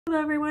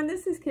Hello everyone,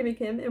 this is Kimmy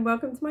Kim and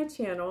welcome to my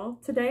channel.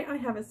 Today I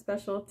have a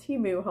special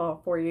Temu haul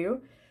for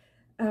you.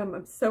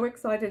 I'm so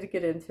excited to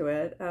get into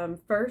it.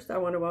 First I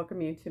want to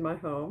welcome you to my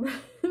home.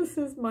 This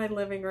is my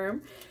living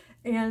room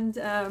and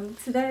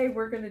today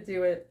we're going to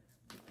do it,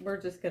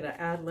 we're just going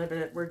to ad-lib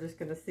it, we're just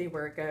going to see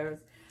where it goes.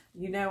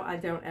 You know I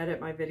don't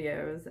edit my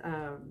videos,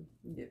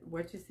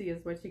 what you see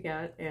is what you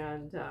get,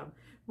 and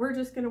we're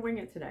just going to wing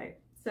it today.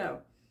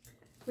 So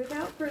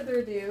without further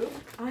ado,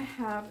 I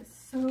have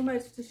so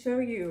much to show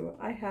you.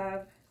 I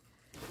have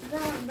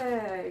that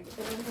bag,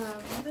 and I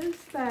have this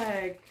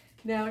bag.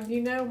 Now,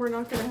 you know we're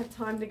not going to have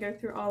time to go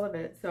through all of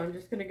it, so I'm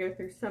just going to go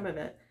through some of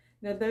it.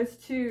 Now, those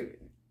two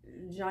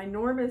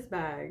ginormous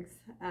bags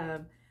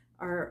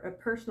are a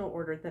personal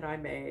order that I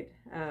made.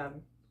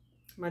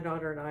 My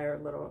daughter and I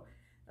are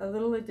a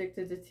little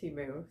addicted to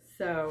Temu,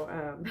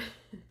 so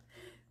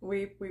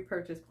we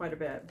purchased quite a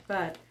bit,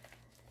 but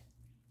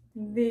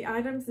the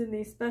items in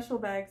these special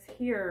bags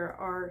here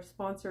are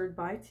sponsored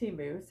by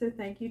Temu, so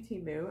thank you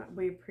Temu.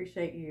 We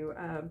appreciate you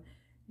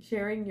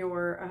sharing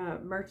your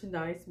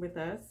merchandise with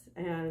us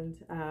and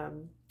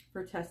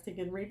for testing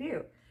and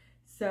review.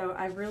 So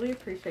I really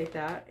appreciate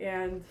that,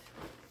 and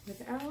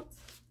without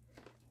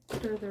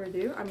further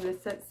ado, I'm going to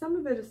set some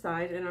of it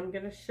aside and I'm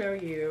going to show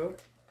you,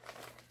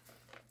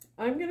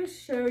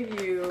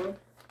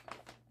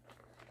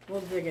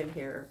 we'll dig in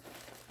here.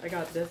 I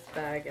got this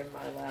bag in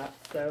my lap,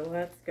 so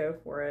let's go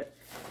for it.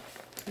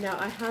 Now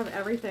I have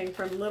everything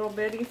from little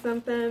bitty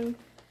something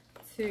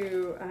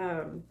to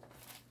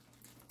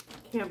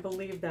can't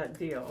believe that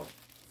deal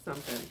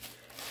something.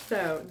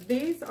 So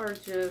these are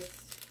just,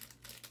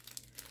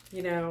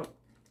 you know,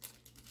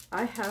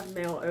 I have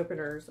mail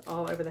openers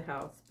all over the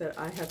house, but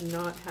I have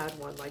not had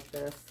one like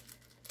this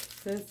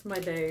since my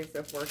days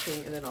of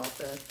working in an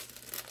office.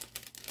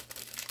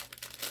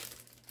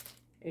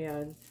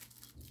 And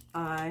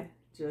I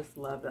just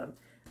love them.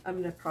 I'm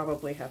gonna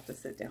probably have to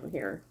sit down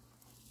here.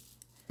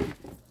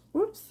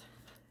 Whoops.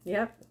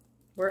 Yep,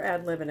 we're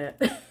ad-libbing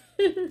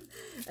it.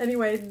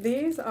 Anyway,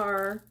 these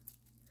are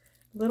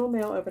little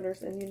mail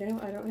openers, and you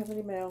know I don't have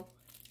any mail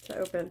to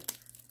open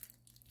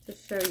to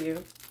show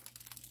you.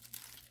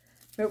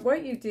 But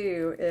what you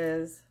do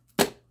is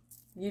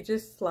you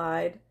just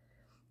slide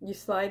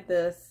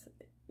this,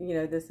 you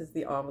know, this is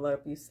the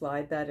envelope, you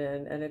slide that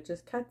in and it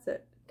just cuts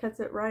it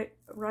right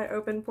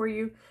open for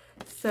you,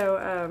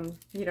 so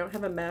you don't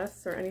have a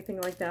mess or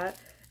anything like that.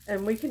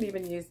 And we can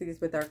even use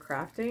these with our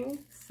crafting,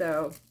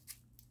 so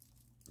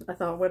I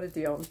thought, what a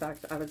deal. In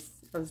fact, I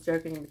was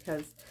joking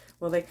because,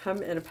 well, they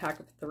come in a pack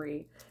of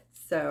 3,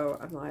 so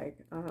I'm like,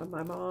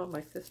 my mom,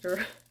 my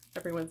sister,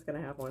 everyone's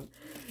gonna have one.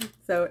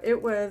 So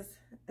it was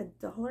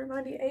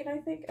 $1.98, I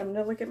think. I'm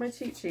gonna look at my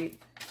cheat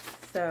sheet.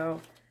 So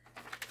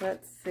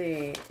let's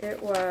see,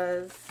 it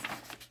was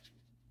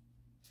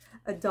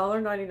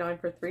 $1.99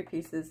 for 3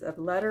 pieces of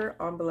letter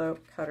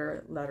envelope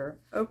cutter letter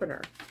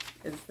opener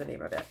is the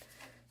name of it.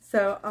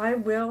 So I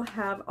will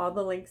have all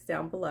the links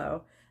down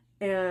below,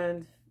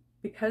 and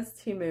because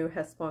Temu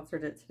has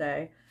sponsored it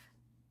today,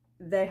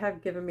 they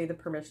have given me the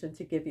permission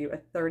to give you a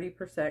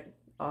 30%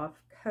 off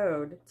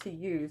code to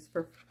use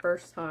for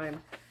first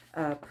time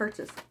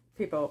purchase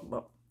people.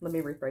 Well, let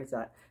me rephrase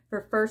that,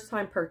 for first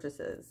time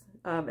purchases.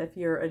 If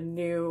you're a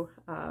new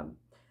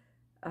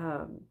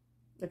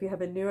if you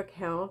have a new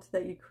account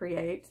that you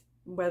create,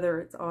 whether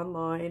it's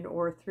online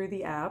or through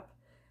the app.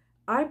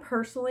 I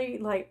personally,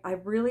 I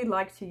really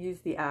like to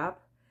use the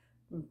app,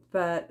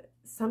 but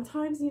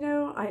sometimes, you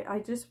know, I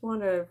just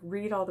want to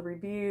read all the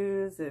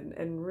reviews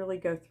and really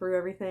go through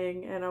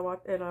everything, and I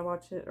watch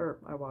it.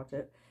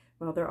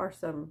 Well, there are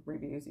some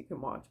reviews you can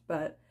watch,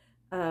 but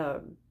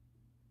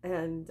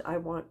and I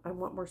want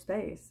more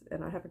space,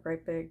 and I have a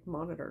great big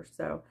monitor,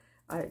 so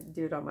I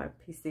do it on my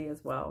PC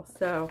as well.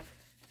 So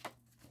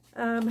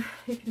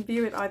you can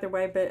view it either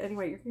way, but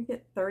anyway, you're going to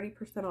get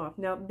 30% off.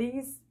 Now,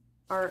 these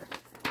are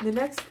the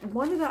next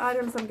one of the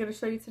items I'm going to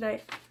show you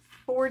today,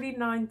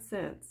 49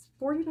 cents.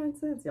 49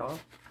 cents, y'all.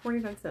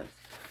 49 cents.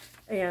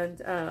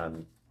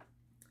 And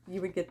you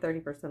would get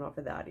 30% off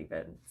of that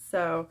even.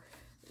 So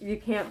you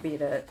can't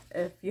beat it.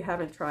 If you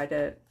haven't tried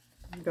it,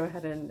 go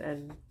ahead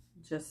and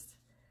just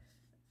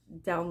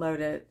download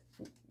it.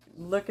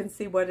 Look and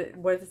see what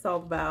it's all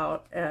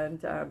about,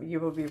 and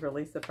you will be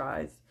really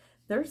surprised.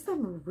 There's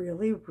some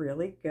really,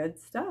 really good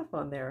stuff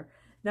on there.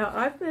 Now,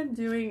 I've been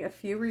doing a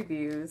few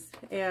reviews,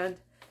 and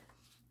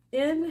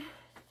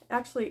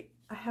actually,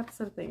 I have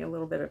something, a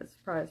little bit of a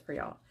surprise for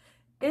y'all.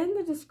 In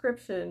the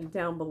description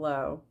down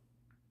below,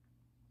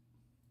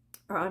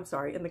 or I'm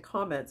sorry, in the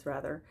comments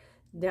rather,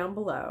 down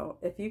below,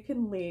 if you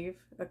can leave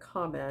a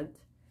comment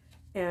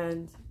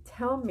and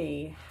tell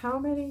me how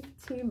many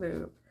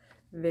Temu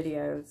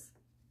videos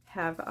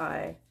have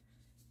I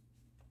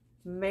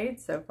made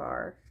so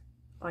far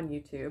on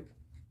YouTube,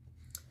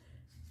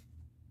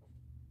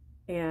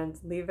 and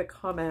leave a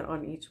comment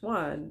on each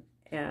one,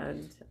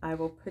 and I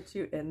will put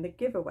you in the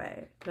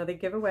giveaway. Now, the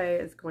giveaway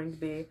is going to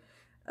be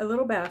a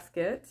little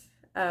basket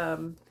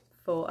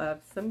full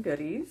of some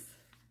goodies,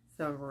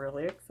 so I'm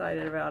really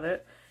excited about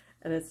it.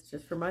 and it's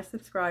just for my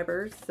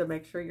subscribers, so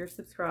make sure you're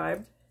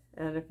subscribed.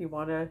 And if you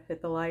want to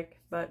hit the like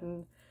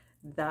button,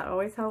 that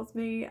always helps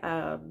me.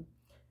 And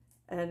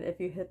if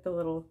you hit the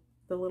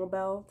little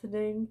bell to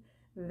ding,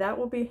 that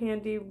will be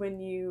handy when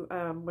you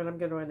when I'm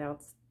going to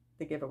announce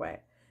the giveaway.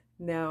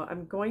 Now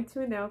I'm going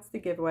to announce the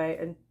giveaway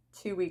in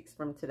 2 weeks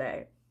from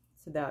today,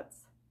 so that's,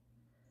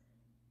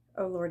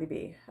 oh lordy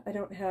be, I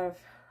don't have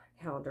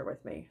a calendar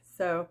with me.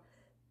 So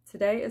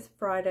today is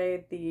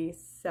Friday the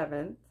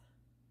 7th.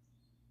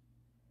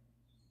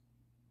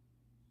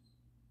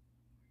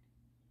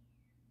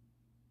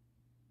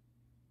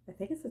 I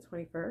think it's the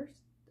 21st.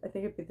 I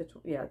think it'd be the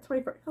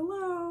 21st.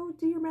 Hello,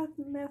 do your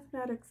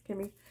mathematics,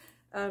 Kimmy.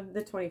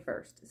 The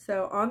 21st.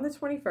 So on the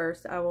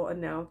 21st, I will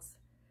announce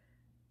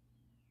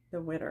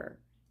the winner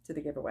to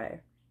the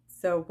giveaway.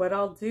 So what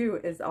I'll do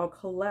is I'll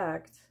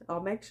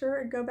make sure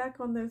and go back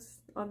on those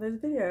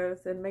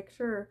videos and make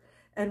sure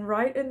and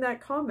write in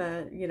that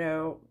comment, you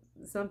know,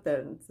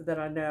 something so that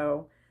I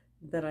know.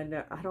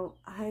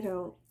 I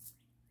don't.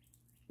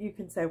 You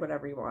can say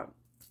whatever you want,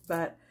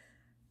 but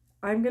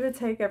I'm gonna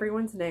take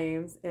everyone's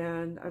names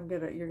and I'm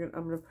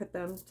gonna put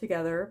them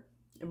together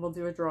and we'll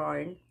do a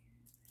drawing,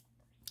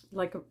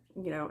 like,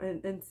 you know,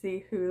 and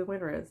see who the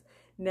winner is.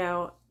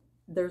 Now,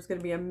 there's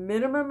gonna be a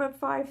minimum of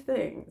 5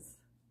 things,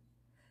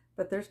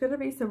 but there's gonna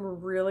be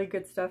some really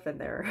good stuff in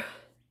there.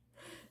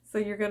 So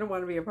you're gonna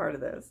want to be a part of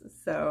this.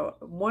 So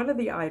one of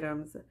the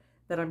items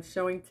that I'm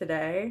showing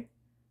today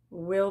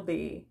will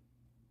be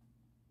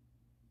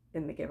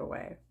in the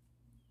giveaway.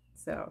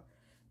 So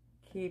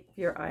keep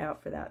your eye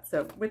out for that.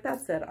 So with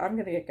that said, I'm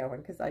going to get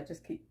going because I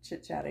just keep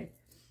chit-chatting.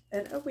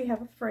 And oh, we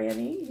have a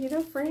Franny. You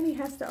know, Franny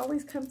has to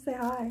always come say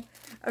hi.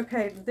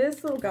 Okay,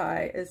 this little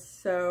guy is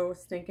so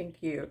stinking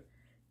cute.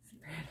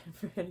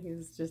 Franny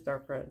is just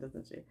our friend,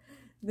 isn't she?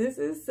 This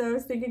is so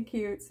stinking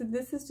cute. So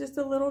this is just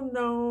a little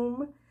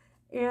gnome.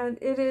 And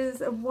it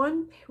is a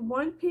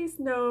one-piece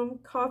gnome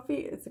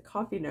coffee. It's a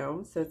coffee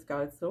gnome. So it's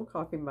got its little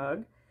coffee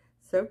mug.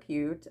 So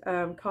cute.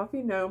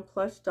 Coffee gnome,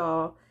 plush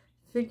doll,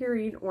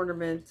 figurine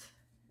ornament,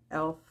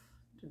 elf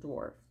to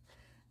dwarf.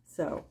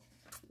 So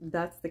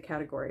that's the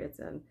category it's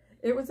in.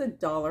 It was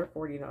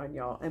 $1.49,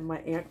 y'all, and my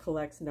aunt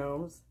collects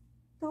gnomes.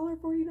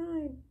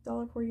 $1.49,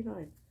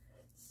 $1.49.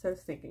 So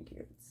stinking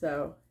cute.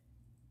 So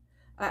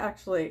I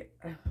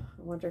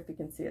wonder if you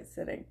can see it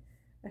sitting.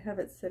 I have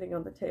it sitting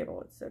on the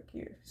table. It's so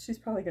cute. She's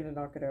probably going to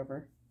knock it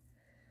over.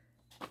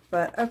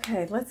 But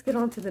okay, let's get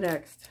on to the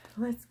next.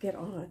 Let's get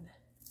on.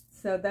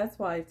 So that's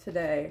why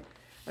today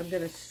I'm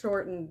going to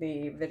shorten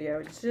the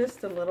video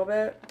just a little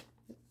bit,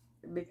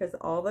 because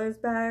all those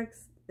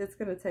bags, it's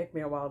going to take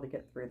me a while to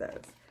get through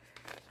those.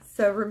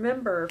 So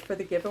remember, for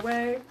the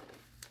giveaway,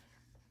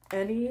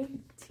 any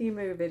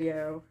Temu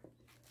video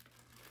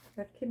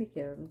of Kimmy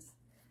Kim's,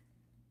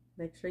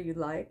 make sure you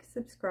like,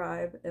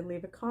 subscribe, and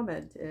leave a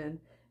comment in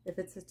if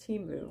it's a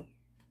Temu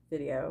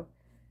video.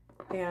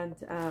 And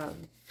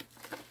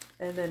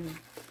then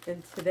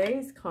in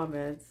today's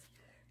comments,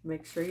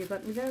 make sure you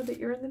let me know that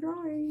you're in the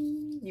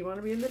drawing. You want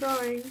to be in the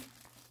drawing.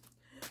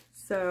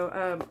 So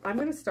I'm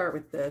going to start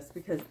with this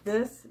because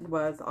this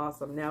was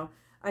awesome. Now,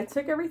 I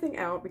took everything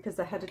out because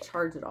I had to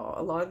charge it all.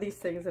 A lot of these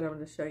things that I'm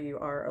going to show you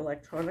are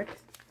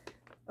electronics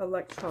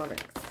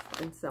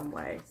in some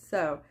way.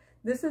 So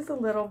this is a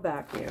little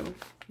vacuum.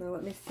 Now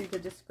let me see the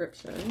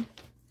description.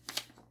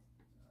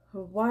 A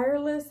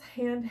wireless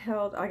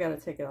handheld. I got to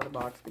take it out of the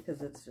box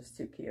because it's just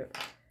too cute.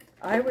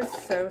 I was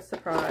so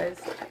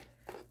surprised.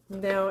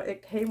 Now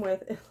it came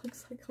with, it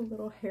looks like a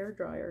little hair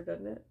dryer,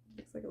 doesn't it? It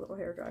looks like a little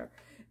hair dryer.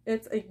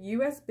 It's a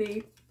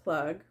USB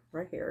plug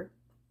right here.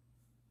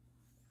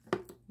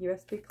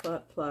 USB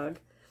plug.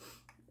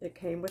 It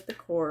came with the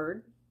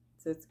cord.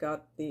 So it's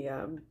got the,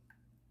 I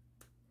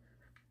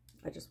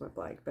just went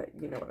blank, but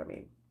you know what I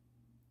mean.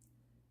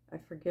 I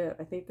forget.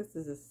 I think this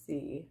is a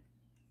C.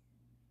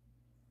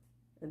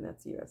 And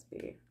that's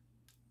USB.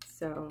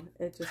 So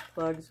it just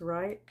plugs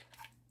right.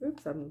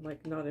 Oops, I'm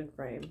like not in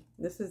frame.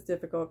 This is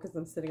difficult because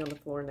I'm sitting on the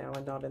floor now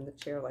and not in the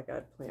chair like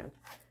I'd planned.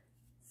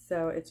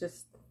 So it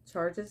just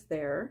charges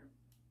there.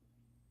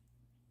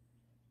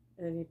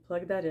 And you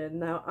plug that in.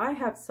 Now I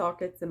have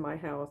sockets in my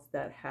house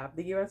that have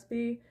the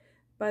USB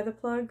by the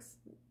plugs.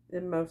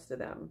 In most of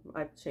them.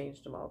 I've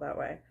changed them all that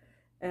way.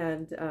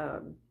 And I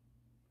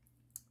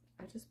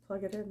just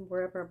plug it in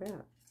wherever I'm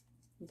at.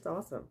 It's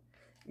awesome.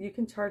 You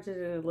can charge it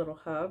in a little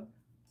hub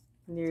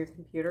near your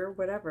computer,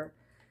 whatever.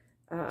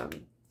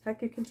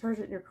 Heck, you can charge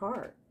it in your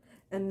car.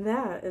 And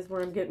that is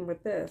where I'm getting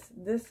with this.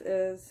 This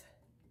is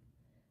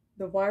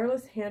the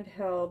wireless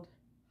handheld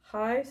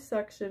high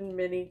suction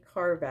mini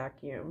car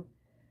vacuum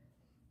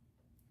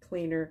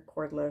cleaner,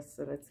 cordless,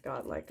 and it's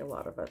got like a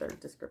lot of other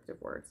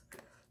descriptive words.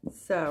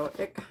 So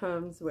it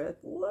comes with,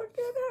 look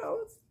at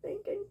how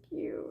stinking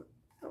cute.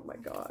 Oh my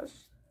gosh.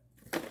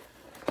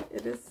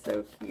 It is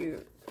so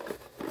cute.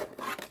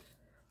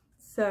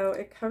 So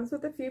it comes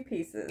with a few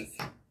pieces.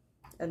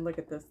 And look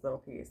at this little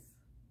piece.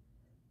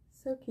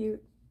 So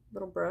cute.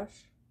 Little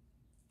brush.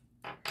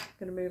 I'm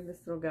going to move this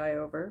little guy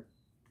over.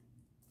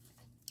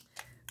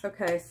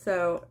 Okay,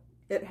 so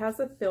it has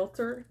a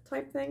filter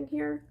type thing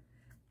here,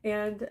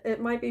 and it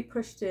might be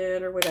pushed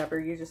in or whatever.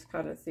 You just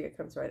kind of see it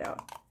comes right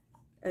out,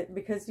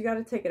 because you got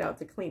to take it out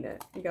to clean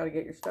it. You got to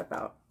get your stuff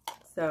out.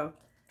 So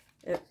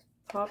it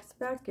pops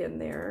back in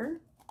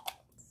there.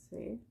 Let's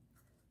see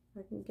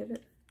if I can get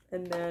it.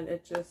 And then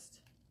it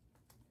just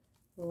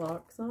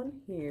locks on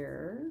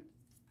here.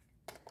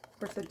 Of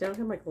course, I don't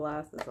have my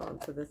glasses on,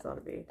 so this ought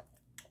to be.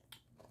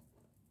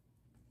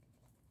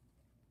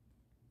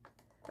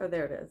 Oh,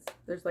 there it is.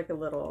 There's like a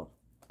little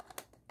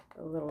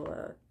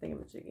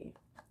thingamajiggy.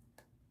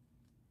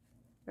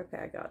 Okay,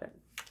 I got it.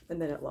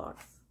 And then it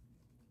locks.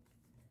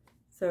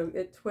 So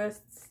it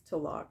twists to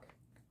lock.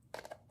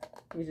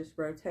 You just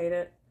rotate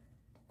it.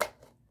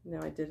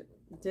 Now I did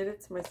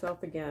it to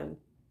myself again.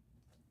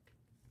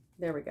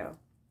 There we go.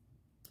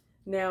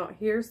 Now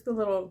here's the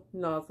little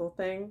nozzle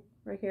thing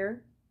right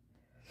here.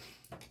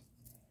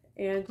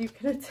 And you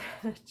can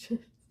attach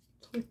it.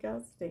 Look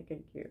how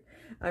stinking cute.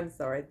 I'm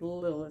sorry, the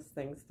littlest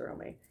things throw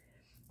me.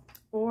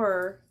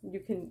 Or you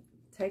can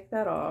take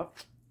that off.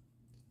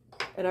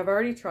 And I've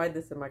already tried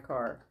this in my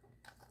car.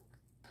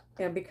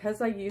 And because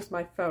I use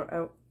my phone,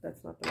 oh,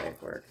 that's not the way it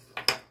works.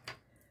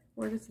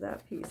 Where does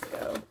that piece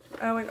go?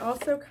 Oh, it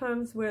also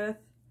comes with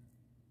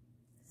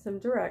some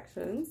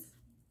directions.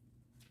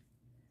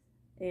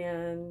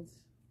 And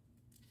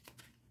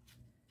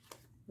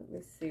let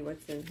me see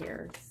what's in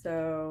here.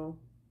 So,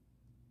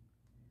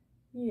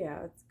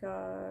 yeah, it's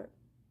got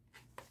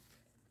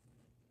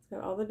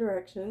all the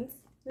directions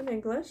in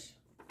English.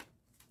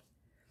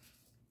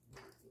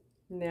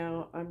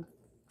 Now, I'm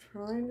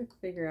trying to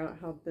figure out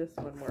how this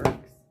one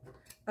works.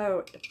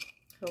 Oh,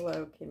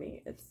 hello,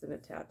 Kimmy. It's an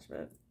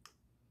attachment.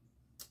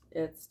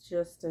 It's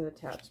just an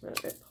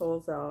attachment. It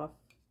pulls off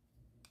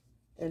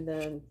and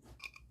then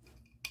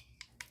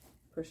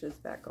pushes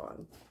back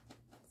on.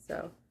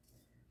 So,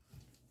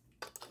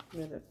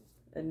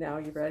 and now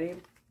you ready?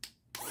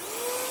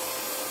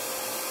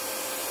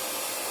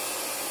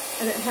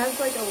 And it has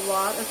like a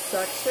lot of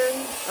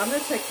suction. I'm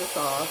going to take this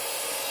off.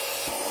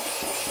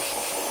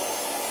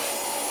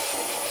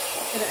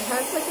 And it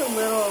has like a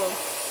little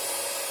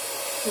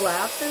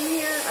flap in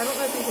here. I don't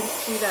know if you can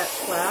see that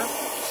flap.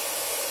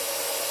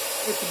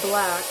 It's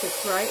black.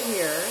 It's right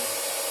here.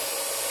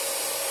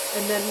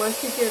 And then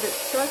once you give it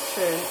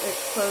suction, it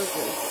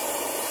closes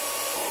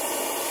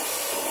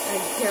and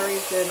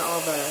carries in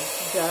all the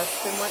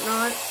dust and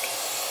whatnot.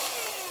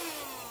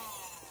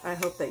 I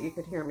hope that you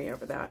could hear me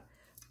over that.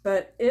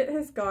 But it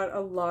has got a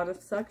lot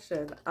of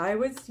suction. I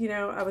was, you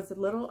know, I was a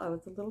little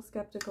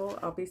skeptical.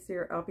 I'll be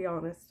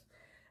honest.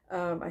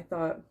 I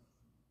thought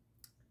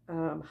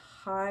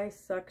high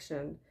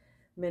suction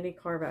mini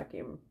car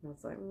vacuum. I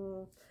was like,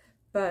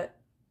 but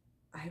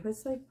I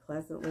was like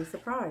pleasantly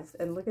surprised.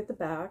 And look at the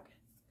back.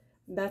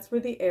 That's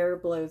where the air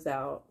blows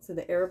out. So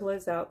the air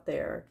blows out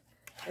there,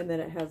 and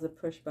then it has a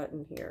push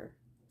button here.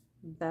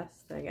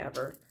 Best thing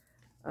ever.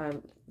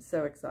 I'm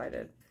so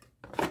excited.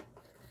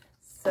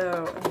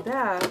 So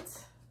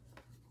that,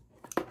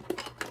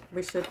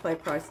 we should play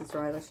Price is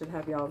Right. I should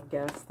have y'all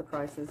guess the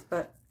prices,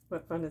 but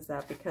what fun is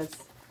that?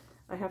 Because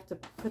I have to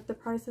put the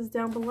prices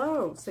down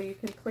below so you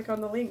can click on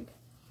the link.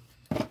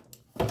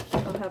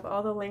 I'll have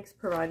all the links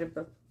provided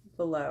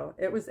below.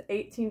 It was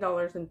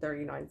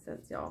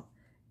 $18.39, y'all.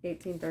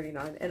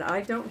 $18.39. And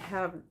I don't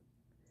have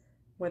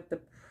what the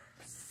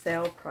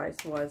sale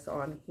price was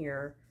on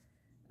here.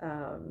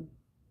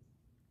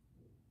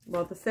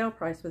 Well, the sale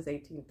price was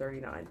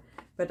 $18.39,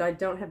 but I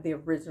don't have the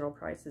original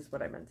price is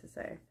what I meant to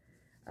say.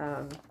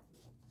 And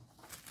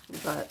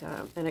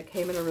it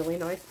came in a really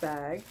nice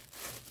bag.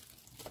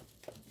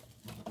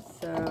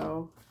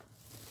 So,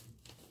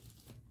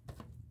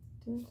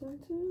 you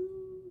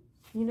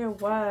know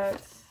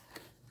what?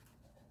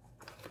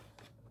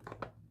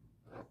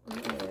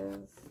 It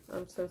is.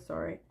 I'm so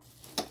sorry.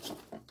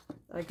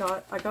 I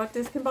got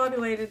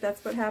discombobulated.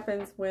 That's what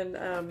happens when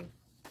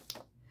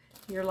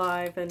you're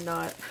live and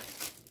not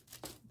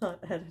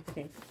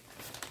editing.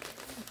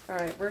 All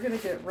right, we're gonna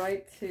get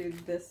right to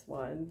this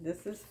one.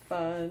 This is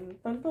fun,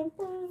 fun, fun,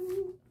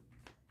 fun.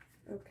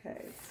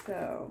 Okay,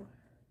 so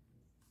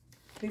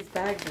these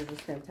bags are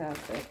just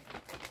fantastic.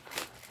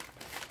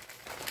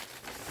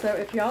 So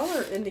if y'all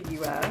are in the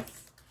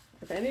U.S.,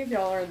 if any of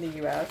y'all are in the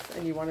U.S.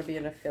 and you want to be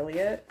an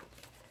affiliate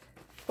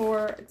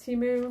for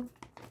Temu,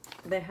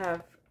 they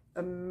have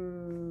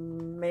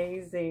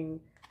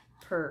amazing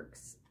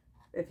perks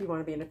if you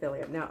want to be an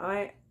affiliate. Now,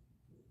 I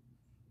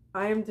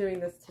am doing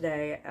this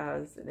today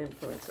as an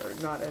influencer,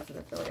 not as an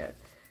affiliate.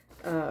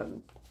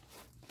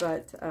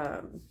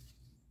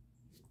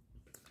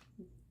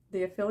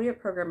 The affiliate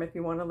program, if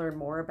you want to learn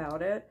more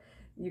about it,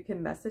 you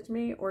can message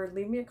me or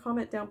leave me a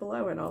comment down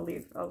below, and I'll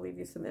leave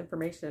you some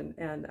information.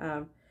 And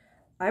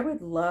I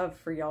would love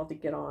for y'all to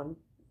get on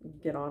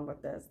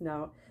with this.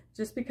 Now,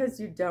 just because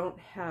you don't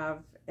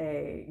have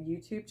a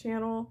YouTube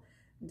channel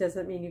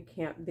doesn't mean you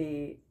can't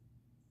be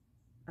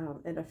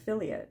an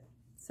affiliate.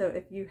 So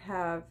if you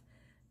have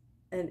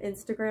an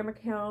Instagram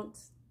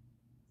account,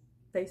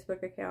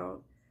 Facebook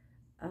account,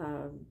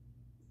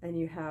 and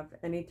you have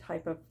any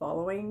type of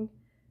following,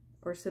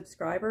 or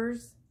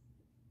subscribers,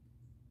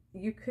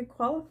 you could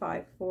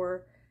qualify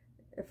for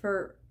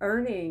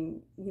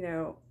earning, you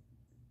know,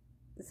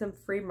 some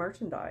free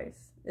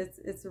merchandise.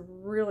 It's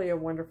really a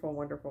wonderful,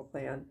 wonderful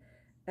plan.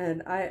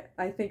 And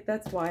I think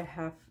that's why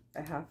half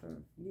of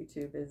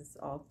YouTube is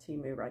all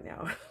Temu right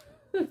now.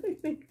 I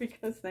think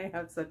because they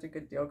have such a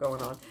good deal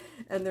going on,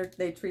 and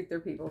they treat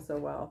their people so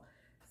well.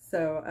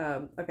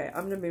 So okay,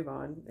 I'm gonna move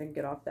on and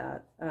get off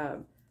that.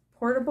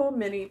 Portable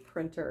mini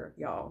printer,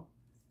 y'all.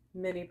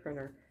 Mini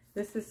printer.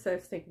 This is so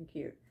stinking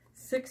cute.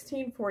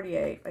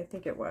 $16.48, I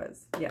think it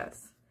was.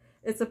 Yes,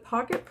 it's a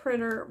pocket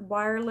printer,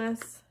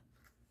 wireless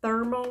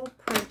thermal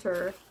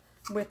printer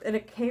and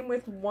it came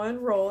with 1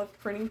 roll of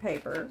printing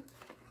paper.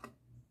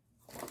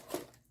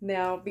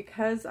 Now,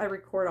 because I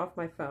record off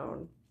my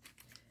phone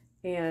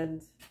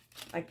and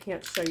I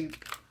can't show you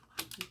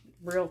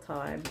real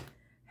time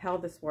how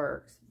this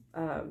works,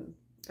 I'm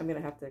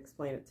gonna have to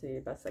explain it to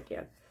you best I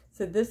can.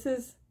 So this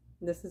is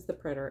the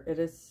printer. It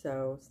is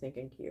so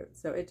stinking cute.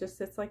 So it just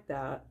sits like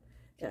that.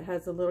 It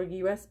has a little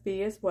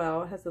USB as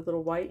well. It has a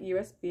little white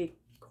USB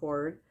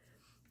cord.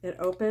 It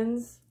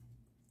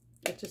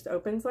just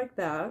opens like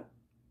that.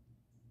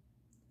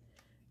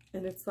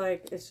 And it's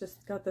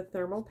just got the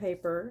thermal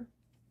paper.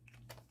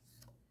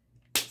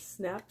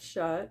 Snapped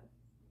shut.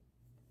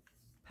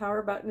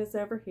 Power button is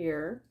over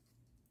here.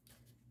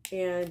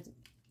 And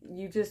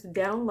you just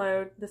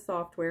download the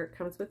software. It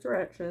comes with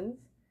directions.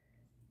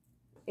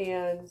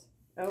 And,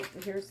 oh,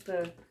 here's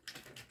the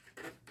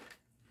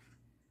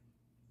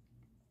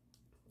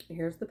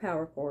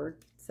power cord.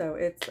 So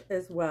it's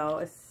as well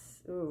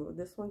as, ooh,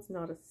 this one's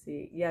not a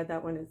C. Yeah,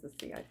 that one is a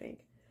C, I think.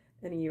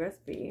 And a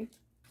USB.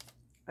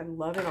 I'm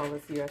loving all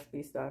this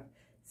USB stuff.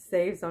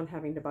 Saves on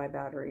having to buy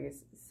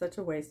batteries. Such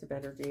a waste of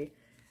energy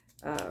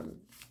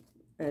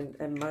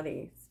and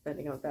money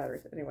spending on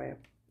batteries. Anyway,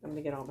 I'm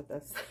gonna get on with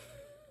this.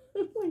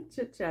 I'm like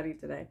chit-chatty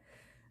today.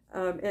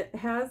 It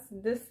has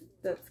this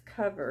that's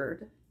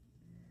covered.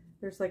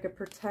 There's like a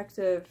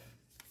protective,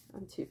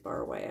 I'm too far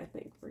away, I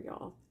think, for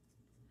y'all.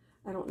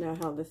 I don't know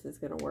how this is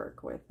going to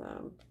work with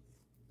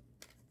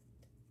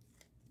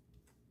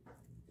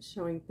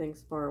showing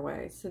things far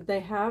away. So they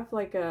have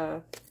like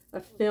a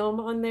film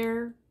on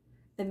there,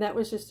 and that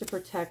was just to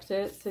protect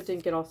it so it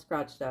didn't get all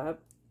scratched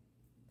up.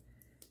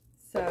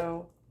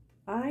 So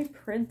I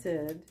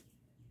printed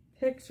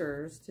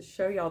pictures to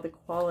show y'all the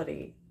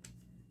quality.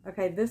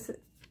 Okay, this,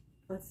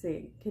 let's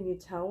see, can you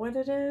tell what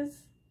it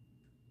is?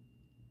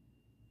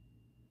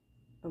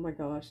 Oh my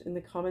gosh, in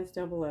the comments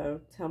down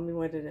below, tell me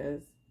what it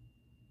is.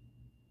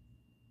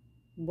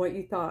 What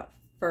you thought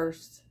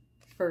first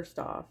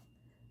off.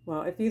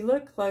 Well, if you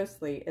look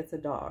closely, it's a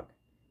dog.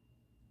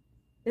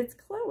 It's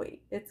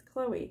Chloe. It's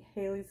Chloe,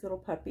 Haley's little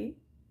puppy.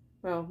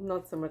 Well,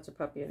 not so much a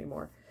puppy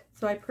anymore.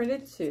 So I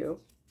printed 2.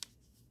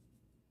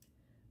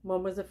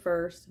 One was the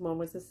first, one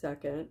was the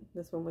second.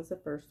 This one was the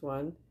first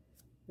one.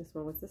 This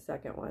one was the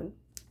second one.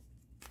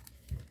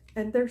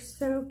 And they're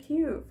so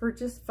cute for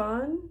just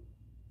fun.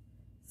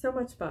 So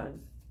much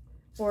fun.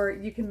 Or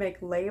you can make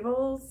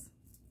labels.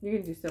 You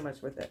can do so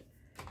much with it.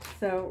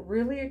 So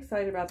really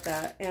excited about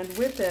that. And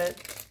with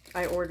it,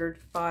 I ordered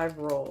 5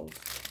 rolls.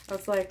 I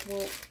was like,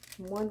 well,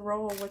 1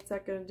 roll, what's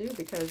that going to do?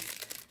 Because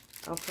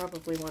I'll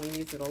probably want to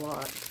use it a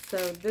lot. So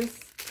this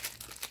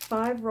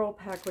 5 roll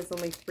pack was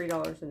only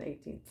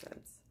 $3.18.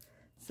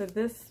 So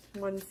this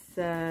one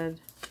said,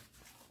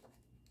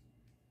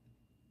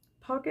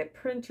 pocket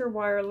printer,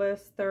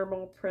 wireless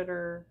thermal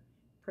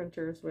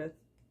printers with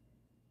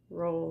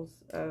rolls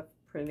of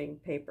printing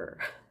paper.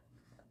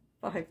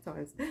 5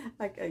 times.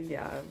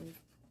 Yeah,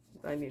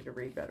 I need to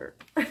read better.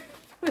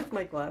 With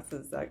my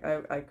glasses,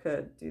 I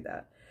could do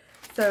that.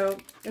 So,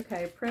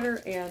 okay,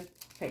 printer and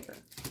paper.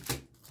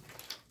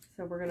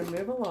 So we're going to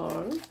move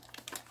along.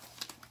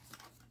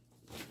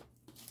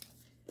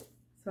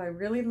 So I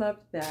really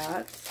loved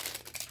that.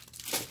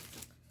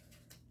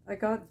 I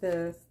got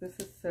this. This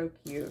is so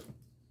cute.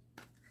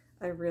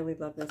 I really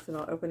love this, and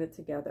I'll open it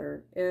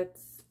together.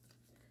 It's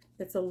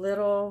a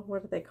little,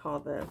 what do they call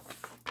this?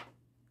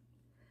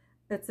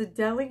 It's a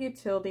Deli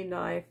utility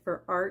knife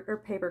for art or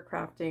paper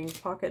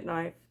crafting, pocket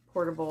knife,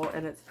 portable,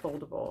 and it's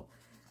foldable.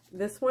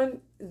 This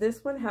one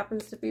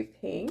happens to be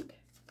pink.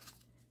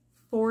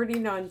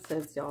 49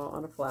 cents, y'all,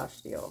 on a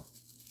flash deal.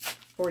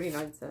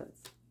 49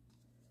 cents.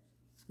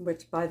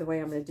 Which, by the way,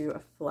 I'm going to do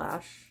a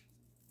flash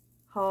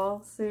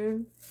haul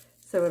soon.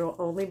 So it'll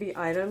only be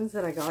items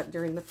that I got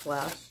during the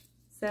flash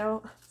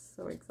sale. I'm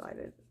so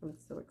excited. I'm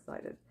so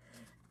excited.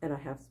 And I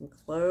have some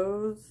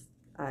clothes.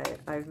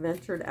 I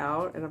ventured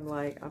out and I'm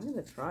like, I'm going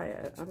to try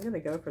it. I'm going to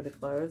go for the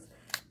clothes.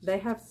 They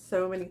have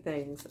so many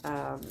things.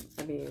 I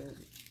mean,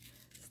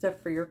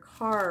 stuff for your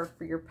car,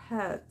 for your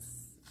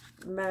pets,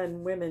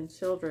 men, women,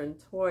 children,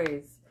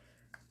 toys,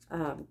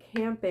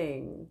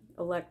 camping,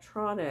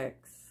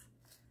 electronics,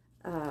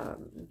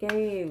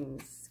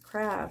 games,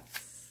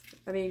 crafts.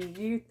 I mean,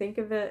 you think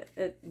of it,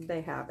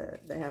 they have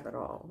it. They have it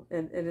all.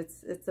 And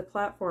it's a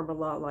platform a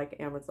lot like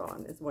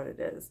Amazon is what it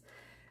is.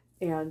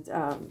 And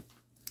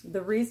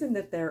the reason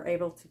that they're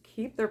able to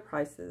keep their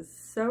prices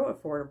so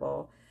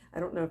affordable, I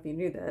don't know if you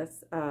knew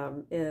this,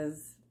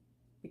 is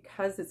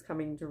because it's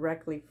coming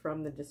directly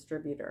from the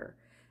distributor.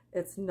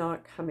 It's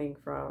not coming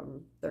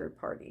from third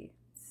party.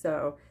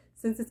 So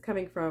since it's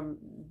coming from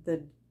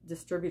the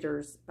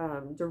distributors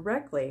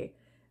directly,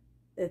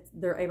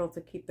 they're able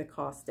to keep the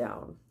cost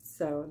down.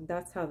 So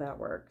that's how that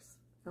works.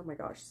 Oh my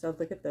gosh, so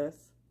look at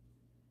this.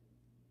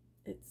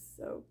 It's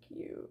so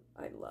cute.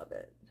 I love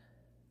it.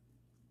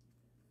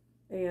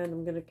 And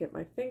I'm gonna get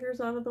my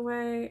fingers out of the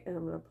way and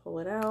I'm gonna pull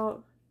it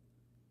out.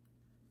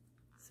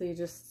 So you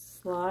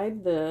just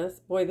slide this.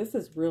 Boy, this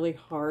is really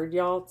hard,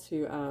 y'all,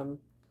 to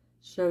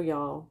show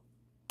y'all.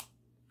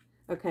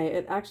 Okay,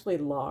 it actually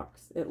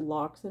locks. It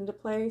locks into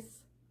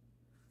place.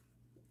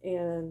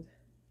 And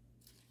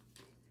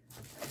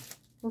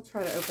we'll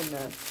try to open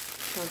this.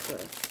 How's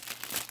this?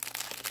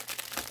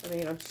 I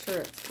mean, I'm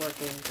sure it's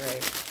working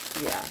great.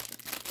 Yeah,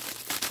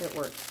 it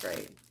works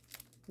great.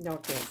 Y'all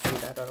can't see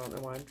that. I don't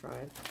know why I'm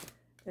trying.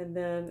 And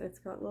then it's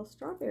got little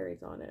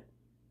strawberries on it.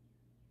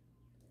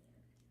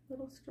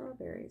 Little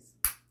strawberries.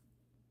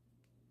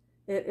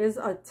 It is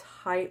a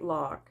tight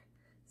lock,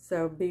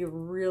 so be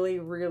really,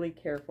 really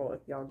careful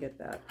if y'all get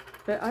that.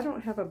 But I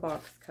don't have a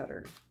box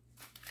cutter.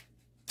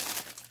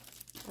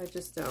 I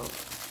just don't.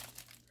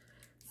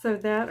 So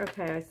that,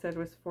 okay, I said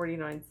was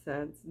 49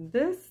 cents.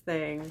 This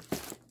thing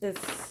is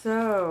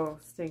so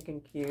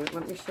stinking cute.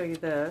 Let me show you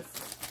this.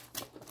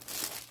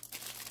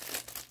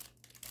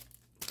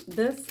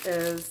 This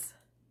is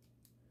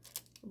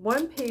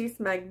one-piece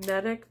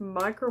magnetic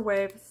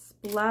microwave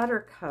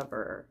splatter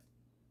cover.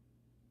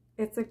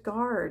 It's a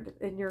guard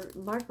in your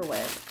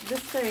microwave.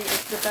 This thing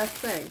is the best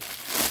thing.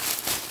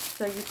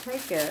 So you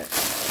take it,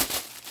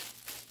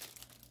 it's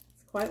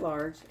quite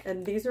large,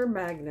 and these are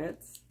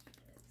magnets.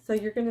 So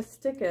you're going to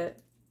stick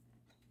it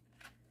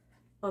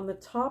on the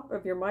top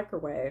of your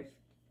microwave,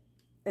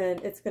 and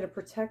it's going to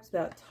protect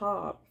that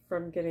top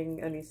from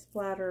getting any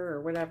splatter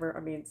or whatever. I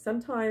mean,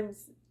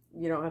 sometimes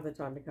you don't have the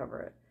time to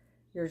cover it.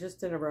 You're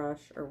just in a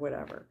rush or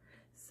whatever.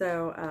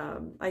 So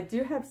I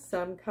do have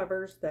some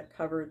covers that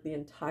cover the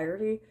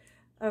entirety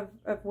of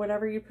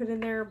whatever you put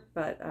in there,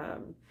 but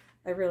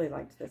I really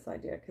liked this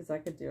idea because I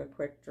could do a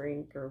quick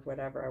drink or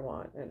whatever I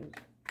want. And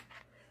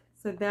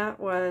so that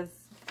was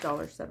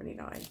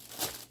 $1.79.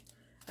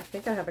 I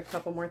think I have a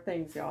couple more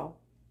things, y'all.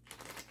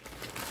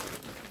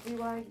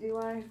 Do I?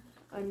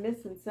 I'm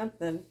missing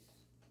something.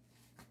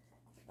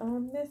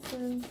 I'm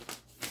missing.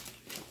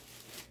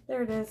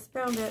 There it is.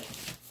 Found it.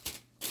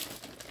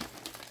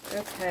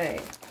 Okay.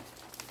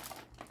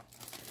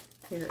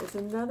 Here is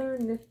another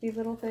nifty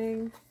little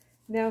thing.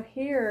 Now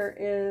here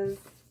is,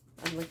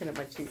 I'm looking at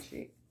my cheat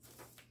sheet.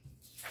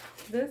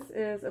 This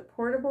is a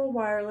portable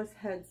wireless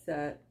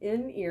headset,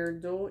 in-ear,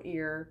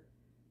 dual-ear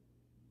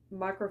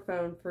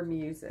microphone for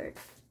music.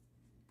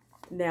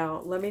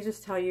 Now, let me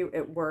just tell you,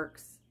 it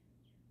works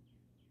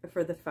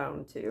for the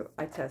phone too.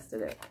 I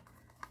tested it.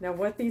 Now,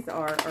 what these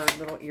are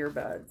little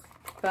earbuds.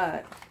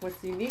 But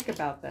what's unique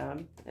about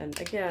them, and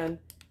again,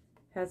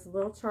 has a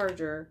little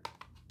charger.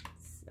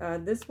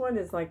 This one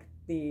is like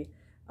the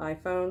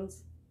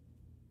iPhones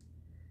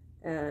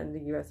and the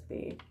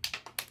USB.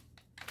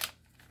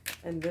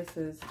 And this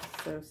is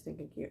so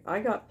stinking cute. I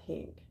got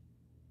pink.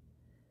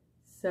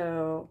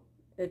 So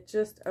it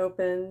just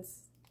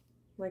opens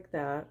like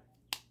that.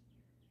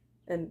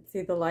 And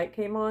see, the light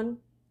came on,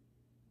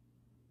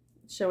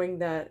 showing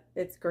that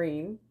it's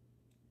green.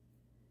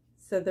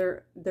 So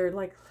they're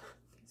like,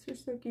 these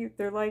are so cute.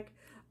 They're like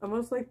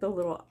almost like the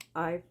little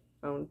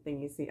iPhone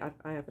thing you see. I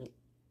have an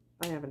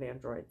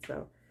Android,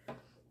 so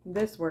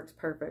this works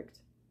perfect.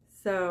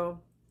 So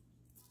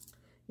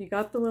you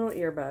got the little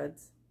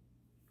earbuds.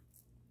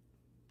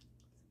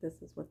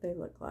 This is what they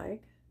look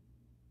like.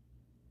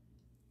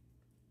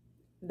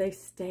 They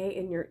stay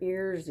in your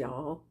ears,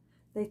 y'all.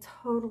 They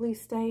totally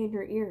stay in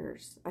your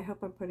ears. I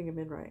hope I'm putting them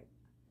in right.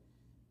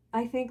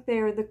 I think they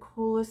are the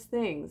coolest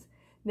things.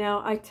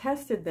 Now, I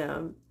tested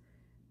them,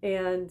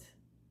 and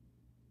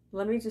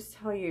let me just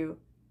tell you,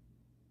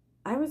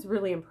 I was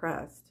really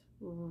impressed.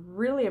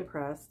 Really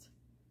impressed.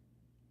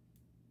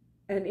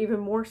 And even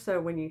more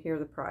so when you hear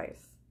the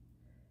price.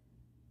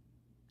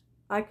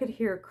 I could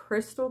hear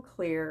crystal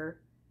clear.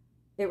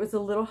 It was a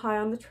little high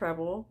on the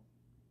treble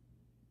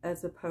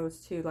as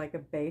opposed to like a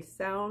bass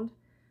sound.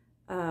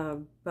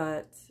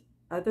 But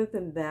other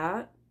than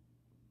that,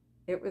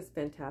 it was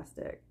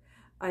fantastic.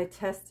 I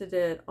tested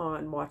it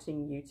on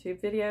watching YouTube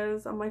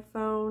videos on my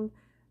phone.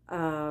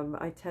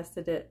 I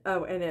tested it,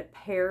 and it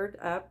paired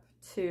up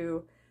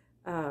to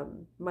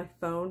my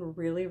phone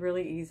really,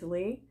 really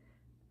easily.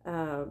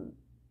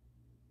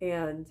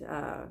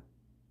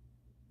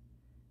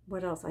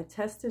 What else? I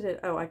tested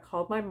it. I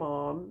called my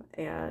mom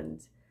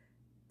and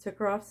took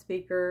her off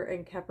speaker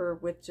and kept her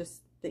with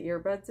just the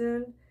earbuds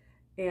in.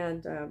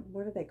 And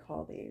what do they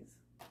call these?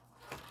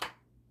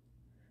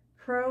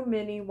 Pro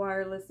Mini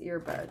Wireless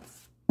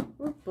Earbuds.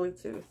 Ooh,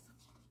 Bluetooth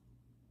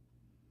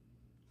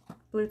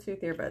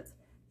earbuds.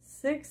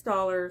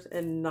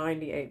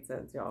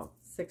 $6.98, y'all.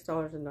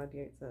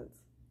 $6.98.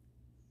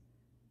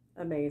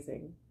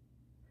 Amazing.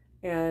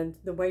 And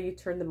the way you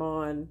turn them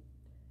on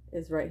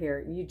is right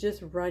here. You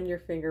just run your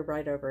finger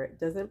right over it.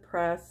 Doesn't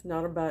press,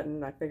 not a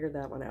button. I figured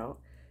that one out.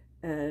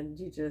 And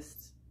you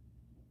just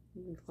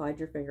glide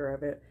your finger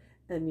over it,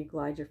 and you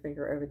glide your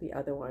finger over the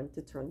other one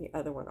to turn the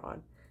other one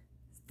on.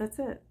 That's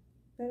it.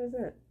 That is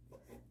it.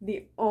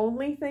 The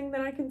only thing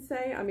that I can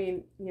say, I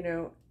mean, you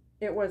know,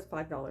 it was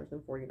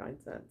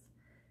 $5.49,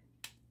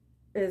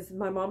 is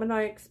my mom and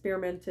I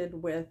experimented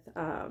with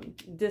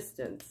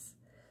distance.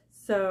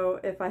 So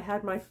if I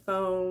had my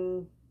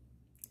phone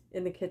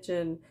in the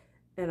kitchen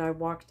and I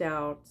walked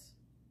out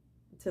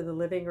to the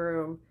living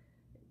room,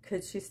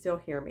 could she still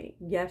hear me?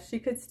 Yes, she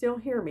could still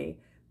hear me,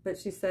 but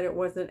she said it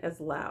wasn't as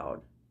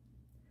loud.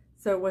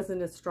 So it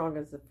wasn't as strong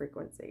as the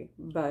frequency.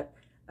 But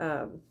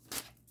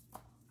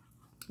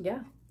yeah.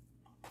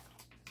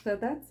 So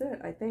that's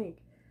it, I think.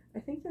 I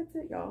think that's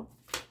it, y'all.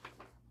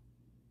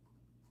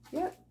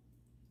 Yep.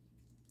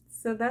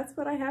 So that's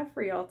what I have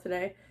for y'all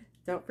today.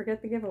 Don't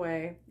forget the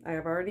giveaway. I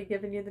have already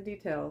given you the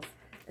details.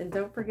 And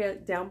don't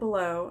forget, down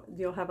below,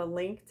 you'll have a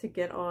link to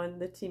get on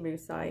the Temu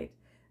site.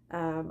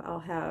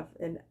 I'll have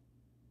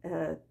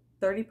a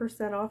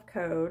 30% off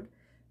code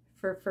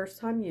for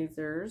first-time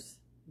users.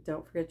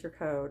 Don't forget your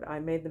code. I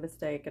made the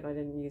mistake and I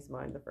didn't use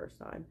mine the first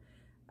time.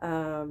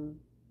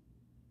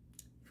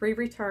 Free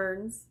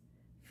returns,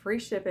 free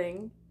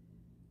shipping,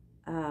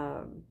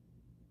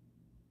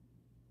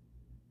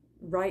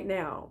 right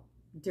now.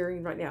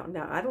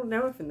 Now, I don't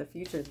know if in the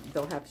future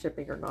they'll have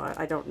shipping or not.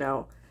 I don't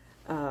know.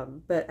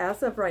 But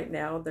as of right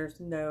now, there's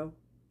no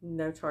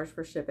charge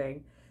for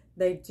shipping.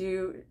 They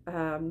do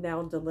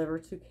now deliver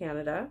to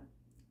Canada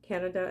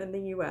and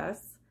the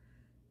US.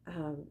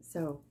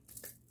 So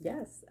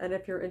yes, and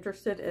if you're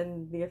interested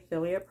in the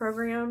affiliate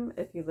program,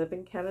 if you live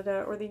in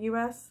Canada or the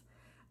US,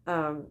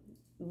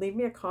 leave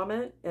me a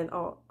comment and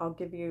I'll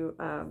give you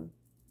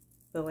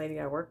the lady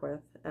I work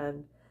with,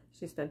 and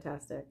she's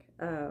fantastic.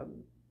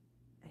 And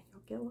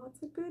you'll get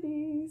lots of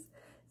goodies.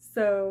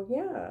 So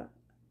yeah,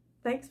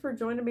 thanks for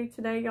joining me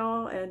today,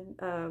 y'all,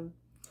 and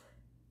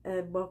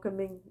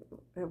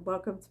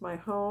welcome to my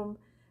home.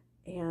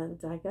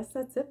 And I guess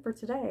that's it for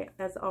today.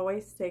 As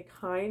always, stay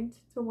kind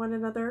to one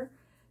another,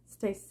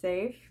 stay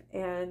safe,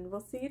 and we'll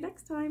see you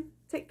next time.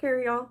 Take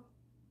care, y'all.